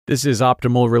This is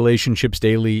Optimal Relationships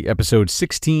Daily, episode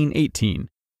 1618,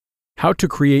 How to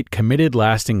Create Committed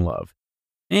Lasting Love,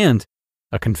 and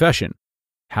a confession,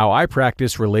 How I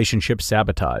Practice Relationship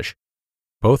Sabotage,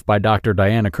 both by Dr.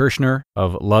 Diana Kirshner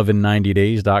of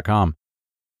loveinninetydays.com.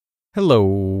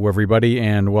 Hello, everybody,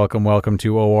 and welcome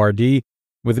to ORD,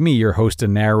 with me, your host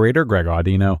and narrator, Greg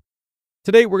Audino.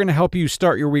 Today, we're going to help you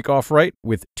start your week off right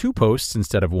with 2 posts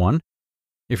instead of 1.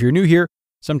 If you're new here,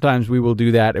 sometimes we will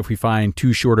do that if we find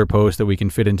 2 shorter posts that we can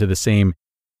fit into the same,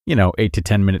 8 to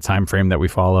 10 minute time frame that we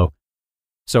follow.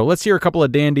 So let's hear a couple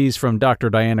of dandies from Dr.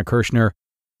 Diana Kirshner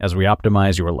as we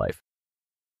optimize your life.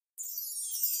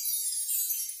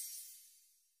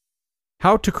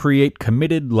 How to Create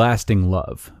Committed Lasting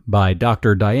Love by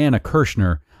Dr. Diana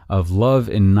Kirshner of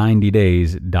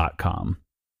loveinninetydays.com.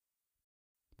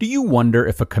 Do you wonder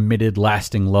if a committed,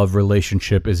 lasting love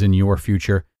relationship is in your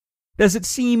future? Does it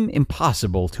seem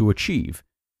impossible to achieve?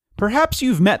 Perhaps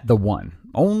you've met the one,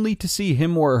 only to see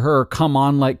him or her come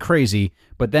on like crazy,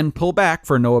 but then pull back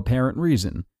for no apparent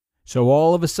reason. So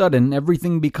all of a sudden,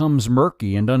 everything becomes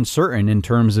murky and uncertain in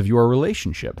terms of your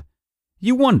relationship.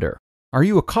 You wonder, are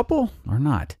you a couple or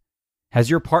not? Has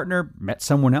your partner met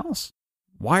someone else?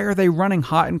 Why are they running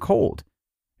hot and cold?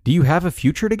 Do you have a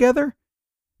future together?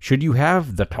 Should you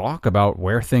have the talk about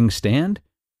where things stand?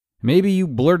 Maybe you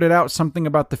blurted out something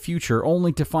about the future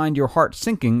only to find your heart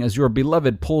sinking as your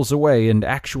beloved pulls away and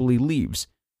actually leaves.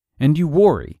 And you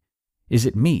worry, is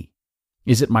it me?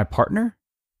 Is it my partner?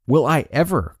 Will I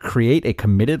ever create a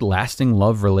committed, lasting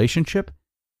love relationship?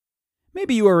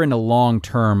 Maybe you are in a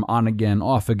long-term, on-again,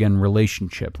 off-again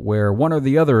relationship where one or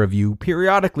the other of you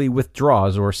periodically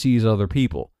withdraws or sees other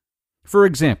people. For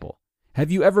example, have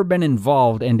you ever been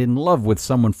involved and in love with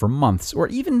someone for months or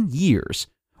even years,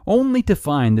 only to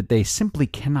find that they simply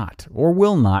cannot or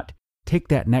will not take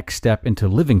that next step into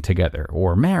living together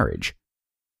or marriage?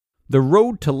 The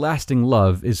road to lasting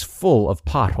love is full of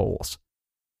potholes.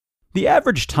 The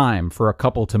average time for a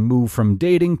couple to move from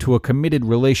dating to a committed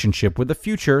relationship with a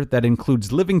future that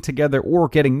includes living together or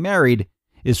getting married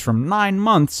is from 9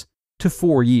 months to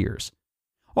 4 years.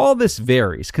 All this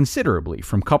varies considerably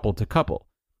from couple to couple,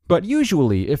 but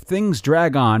usually if things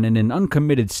drag on in an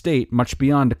uncommitted state much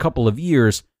beyond a couple of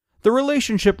years, the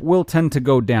relationship will tend to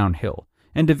go downhill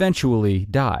and eventually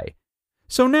die.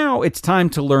 So now it's time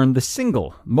to learn the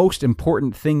single most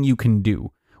important thing you can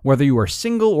do, whether you are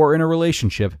single or in a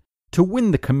relationship, to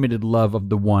win the committed love of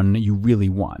the one you really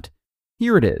want.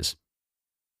 Here it is.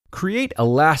 Create a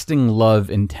lasting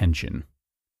love intention.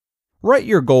 Write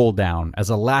your goal down as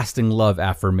a lasting love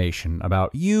affirmation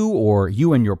about you or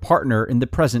you and your partner in the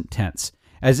present tense,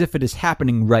 as if it is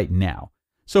happening right now.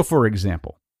 So for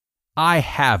example, I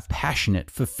have passionate,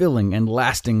 fulfilling, and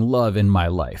lasting love in my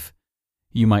life.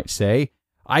 You might say,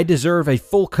 I deserve a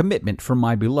full commitment from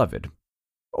my beloved.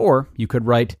 Or you could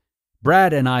write,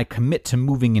 Brad and I commit to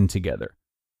moving in together.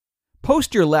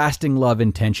 Post your lasting love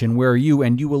intention where you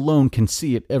and you alone can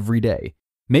see it every day.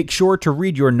 Make sure to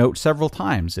read your note several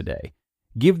times a day.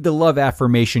 Give the love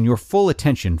affirmation your full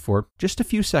attention for just a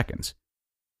few seconds.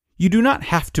 You do not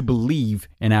have to believe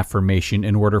an affirmation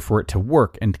in order for it to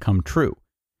work and come true.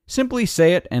 Simply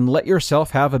say it and let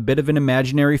yourself have a bit of an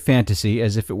imaginary fantasy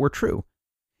as if it were true.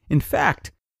 In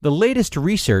fact, the latest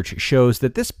research shows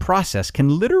that this process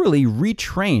can literally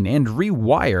retrain and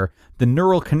rewire the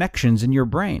neural connections in your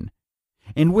brain.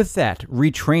 And with that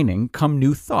retraining come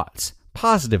new thoughts,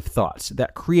 positive thoughts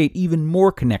that create even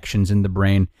more connections in the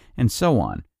brain, and so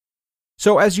on.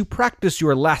 So as you practice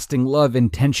your lasting love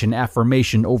intention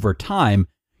affirmation over time,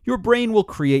 your brain will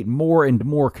create more and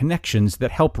more connections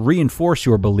that help reinforce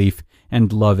your belief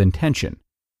and love intention.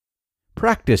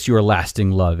 Practice your lasting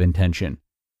love intention.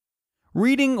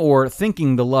 Reading or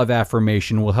thinking the love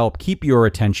affirmation will help keep your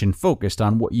attention focused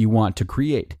on what you want to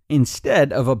create,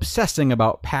 instead of obsessing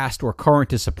about past or current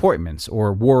disappointments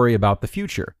or worry about the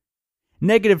future.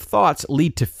 Negative thoughts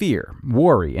lead to fear,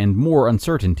 worry, and more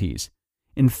uncertainties.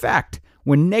 In fact,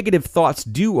 when negative thoughts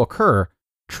do occur,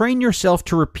 train yourself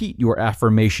to repeat your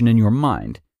affirmation in your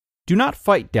mind. Do not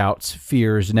fight doubts,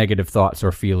 fears, negative thoughts,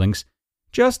 or feelings.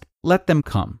 Just let them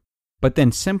come, but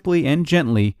then simply and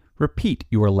gently repeat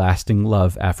your lasting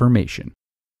love affirmation.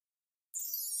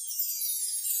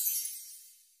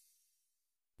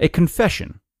 A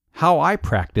Confession, How I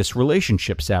Practice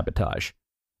Relationship Sabotage,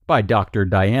 by Dr.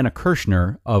 Diana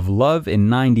Kirshner of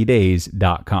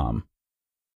loveinninetydays.com.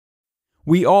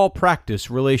 We all practice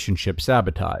relationship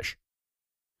sabotage.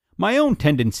 My own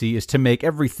tendency is to make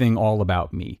everything all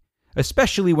about me,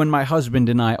 especially when my husband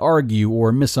and I argue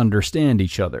or misunderstand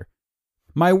each other.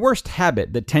 My worst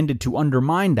habit that tended to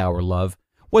undermine our love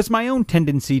was my own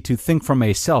tendency to think from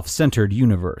a self-centered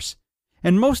universe,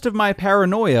 and most of my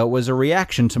paranoia was a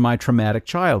reaction to my traumatic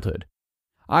childhood.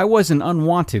 I was an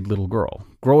unwanted little girl,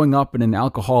 growing up in an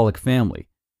alcoholic family.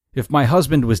 If my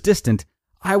husband was distant,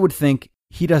 I would think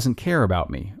he doesn't care about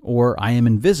me, or I am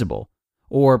invisible,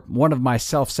 or one of my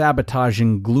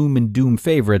self-sabotaging gloom and doom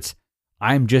favorites,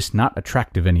 I'm just not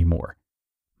attractive anymore.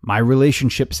 My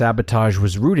relationship sabotage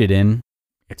was rooted in,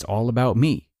 it's all about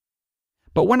me.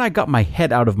 But when I got my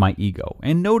head out of my ego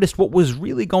and noticed what was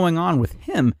really going on with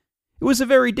him, it was a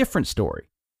very different story.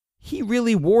 He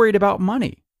really worried about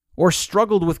money, or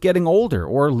struggled with getting older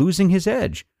or losing his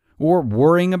edge, or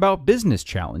worrying about business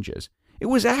challenges. It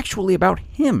was actually about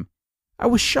him. I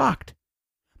was shocked.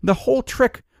 The whole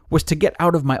trick was to get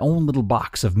out of my own little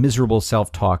box of miserable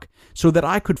self-talk so that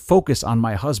I could focus on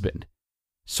my husband.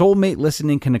 Soulmate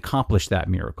listening can accomplish that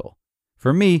miracle.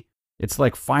 For me, it's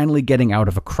like finally getting out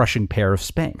of a crushing pair of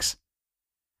Spanx.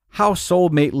 How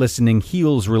soulmate listening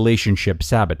heals relationship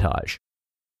sabotage.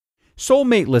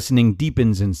 Soulmate listening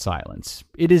deepens in silence.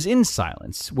 It is in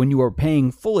silence, when you are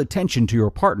paying full attention to your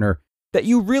partner, that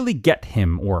you really get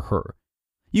him or her.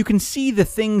 You can see the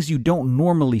things you don't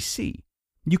normally see.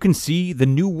 You can see the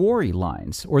new worry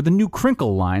lines or the new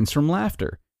crinkle lines from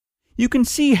laughter. You can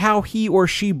see how he or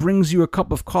she brings you a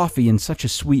cup of coffee in such a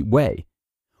sweet way.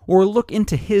 Or look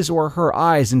into his or her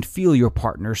eyes and feel your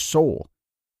partner's soul.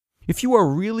 If you are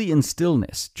really in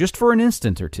stillness, just for an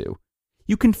instant or two,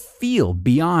 you can feel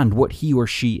beyond what he or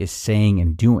she is saying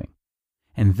and doing.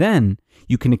 And then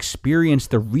you can experience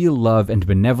the real love and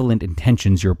benevolent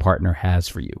intentions your partner has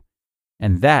for you.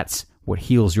 And that's what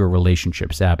heals your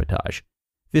relationship sabotage.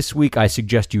 This week, I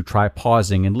suggest you try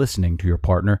pausing and listening to your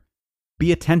partner.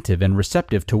 Be attentive and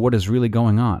receptive to what is really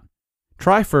going on.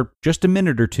 Try for just a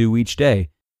minute or two each day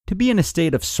to be in a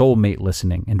state of soulmate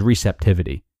listening and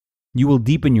receptivity. You will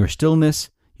deepen your stillness,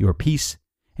 your peace,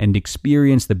 and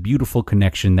experience the beautiful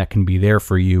connection that can be there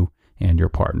for you and your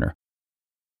partner.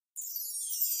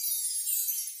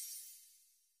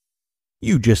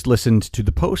 You just listened to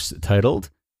the post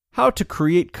titled, How to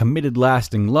Create Committed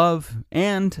Lasting Love,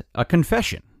 and a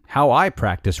confession, How I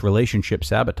Practice Relationship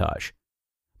Sabotage,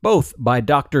 both by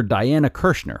Dr. Diana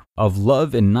Kirshner of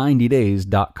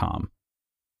lovin90days.com.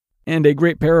 And a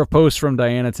great pair of posts from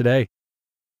Diana today.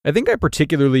 I think I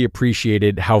particularly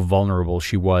appreciated how vulnerable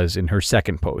she was in her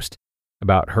second post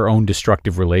about her own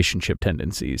destructive relationship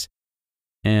tendencies.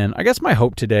 And I guess my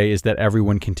hope today is that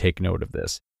everyone can take note of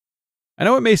this. I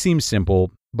know it may seem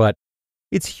simple, but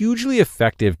it's hugely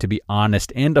effective to be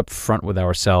honest and upfront with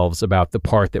ourselves about the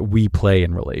part that we play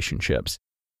in relationships.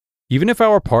 Even if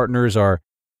our partners are,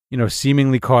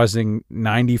 seemingly causing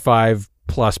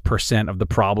 95+% of the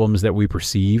problems that we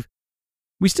perceive,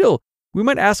 we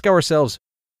might ask ourselves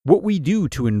what we do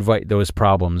to invite those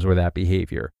problems or that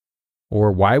behavior,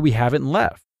 or why we haven't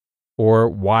left, or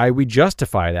why we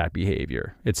justify that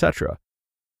behavior, etc.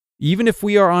 Even if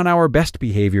we are on our best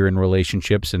behavior in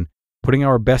relationships and putting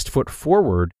our best foot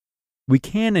forward, we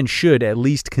can and should at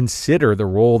least consider the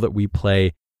role that we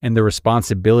play and the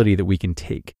responsibility that we can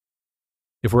take.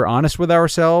 If we're honest with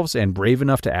ourselves and brave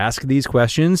enough to ask these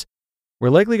questions, we're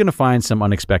likely going to find some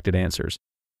unexpected answers.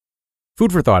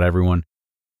 Food for thought, everyone.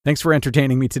 Thanks for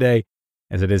entertaining me today,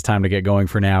 as it is time to get going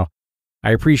for now. I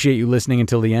appreciate you listening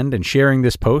until the end and sharing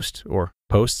this post, or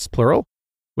posts plural,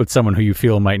 with someone who you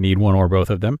feel might need one or both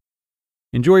of them.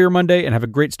 Enjoy your Monday and have a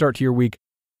great start to your week.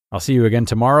 I'll see you again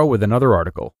tomorrow with another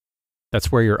article.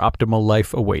 That's where your optimal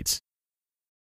life awaits.